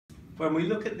When we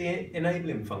look at the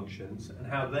enabling functions and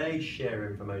how they share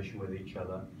information with each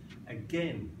other,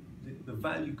 again, the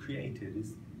value created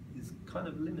is kind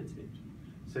of limited.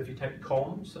 So if you take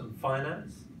comms and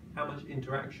finance, how much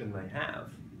interaction they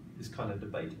have is kind of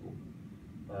debatable.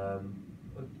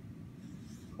 Probably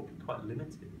quite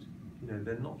limited. You know,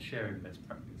 they're not sharing best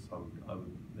practice, I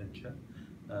would venture.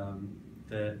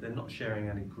 They're not sharing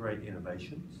any great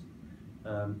innovations.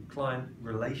 Client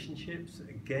relationships,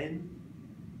 again,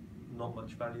 not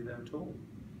much value there at all.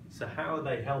 So how are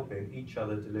they helping each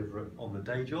other deliver on the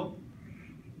day job?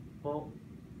 Well,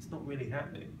 it's not really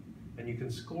happening. And you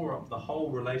can score up the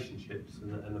whole relationships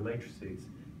and the matrices.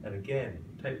 And again,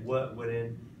 take work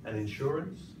within and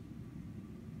insurance,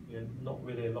 you know, not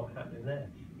really a lot happening there.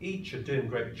 Each are doing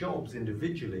great jobs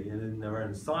individually and in their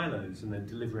own silos, and they're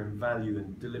delivering value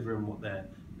and delivering what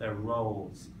their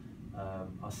roles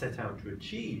are set out to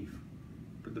achieve.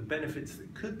 But the benefits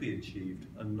that could be achieved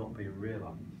are not being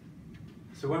realized.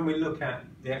 So when we look at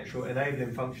the actual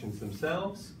enabling functions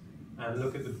themselves and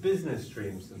look at the business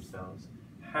streams themselves,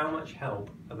 how much help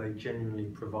are they genuinely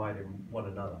providing one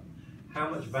another?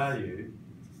 How much value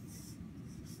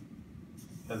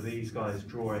are these guys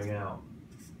drawing out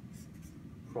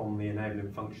from the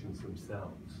enabling functions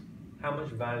themselves? How much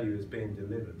value is being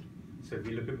delivered? So if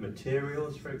you look at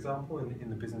materials, for example, in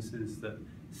the businesses that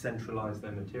centralize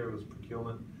their materials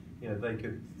procurement, you know, they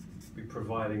could be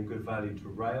providing good value to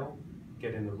rail,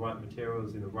 getting the right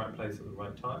materials in the right place at the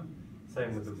right time.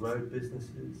 Same with the road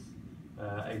businesses,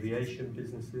 aviation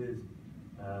businesses.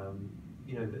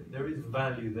 You know, there is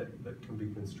value that can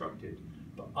be constructed,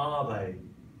 but are they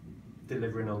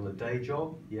delivering on the day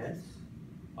job? Yes.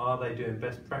 Are they doing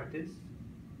best practice?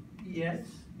 Yes,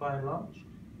 by and large.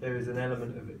 There is an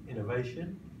element of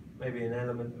innovation, maybe an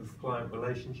element of client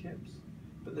relationships,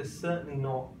 but they're certainly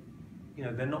not, you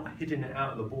know, they're not hitting it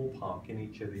out of the ballpark in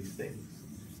each of these things.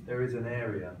 There is an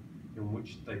area in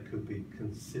which they could be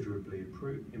considerably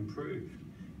improved.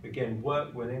 Again,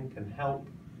 work within can help.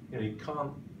 You know, you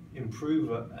can't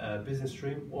improve a business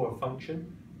stream or a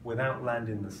function without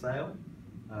landing the sale.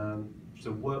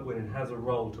 So work within has a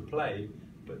role to play,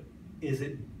 but is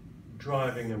it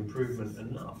driving improvement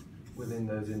enough within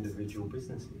those individual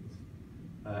businesses?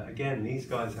 Again, these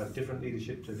guys have different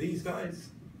leadership to these guys,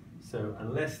 so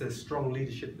unless there's strong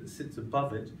leadership that sits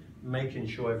above it, making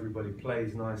sure everybody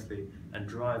plays nicely and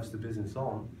drives the business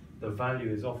on, the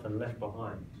value is often left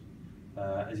behind.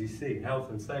 As you see,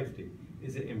 health and safety,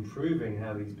 is it improving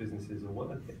how these businesses are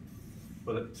working?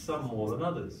 Well, some more than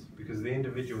others, because the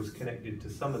individuals connected to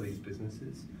some of these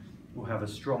businesses will have a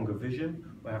stronger vision,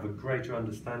 will have a greater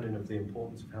understanding of the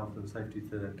importance of health and safety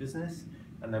to their business,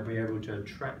 and they'll be able to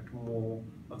attract more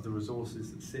of the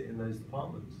resources that sit in those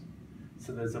departments.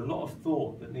 So there's a lot of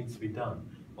thought that needs to be done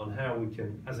on how we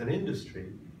can, as an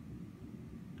industry,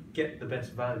 get the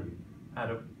best value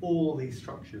out of all these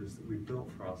structures that we've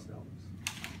built for ourselves.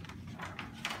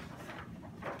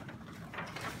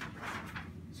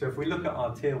 So if we look at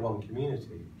our Tier 1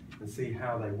 community and see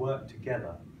how they work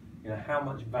together, you know, how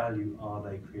much value are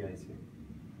they creating?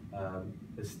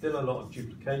 There's still a lot of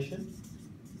duplication,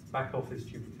 back office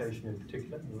duplication in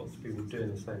particular, and lots of people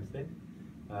doing the same thing.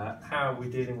 How are we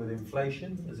dealing with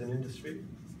inflation as an industry?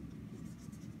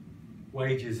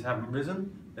 Wages haven't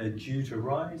risen, they're due to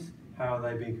rise. How are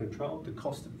they being controlled? The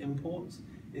cost of imports.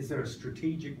 Is there a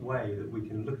strategic way that we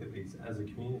can look at these as a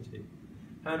community?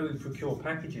 How do we procure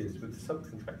packages with the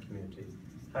subcontract community?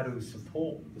 How do we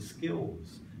support the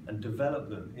skills and develop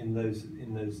them in those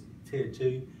Tier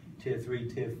 2, Tier 3,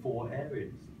 Tier 4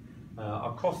 areas?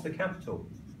 Our cost of capital.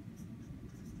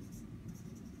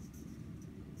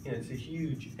 You know, it's a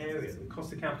huge area. The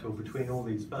cost of capital between all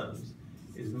these firms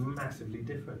is massively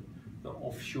different. The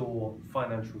offshore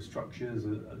financial structures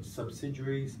and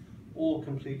subsidiaries, all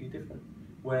completely different.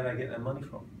 Where they get their money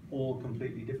from, all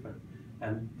completely different.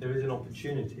 And there is an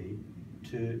opportunity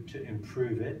to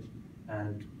improve it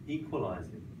and equalize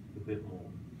it a bit more.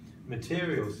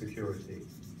 Material security,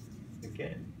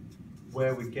 again,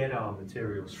 where we get our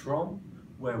materials from,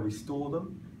 where we store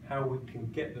them, how we can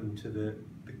get them to the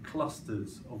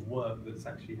clusters of work that's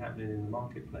actually happening in the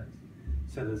marketplace.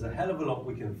 So there's a hell of a lot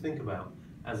we can think about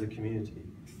as a community.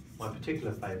 My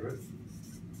particular favourite,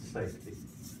 safety.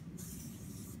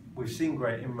 We've seen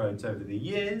great inroads over the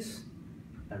years,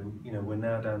 and you know, we're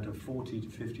now down to 40 to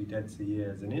 50 deaths a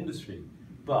year as an industry,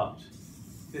 but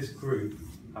this group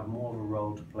have more of a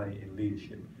role to play in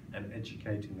leadership and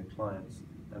educating the clients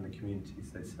and the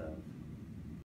communities they serve.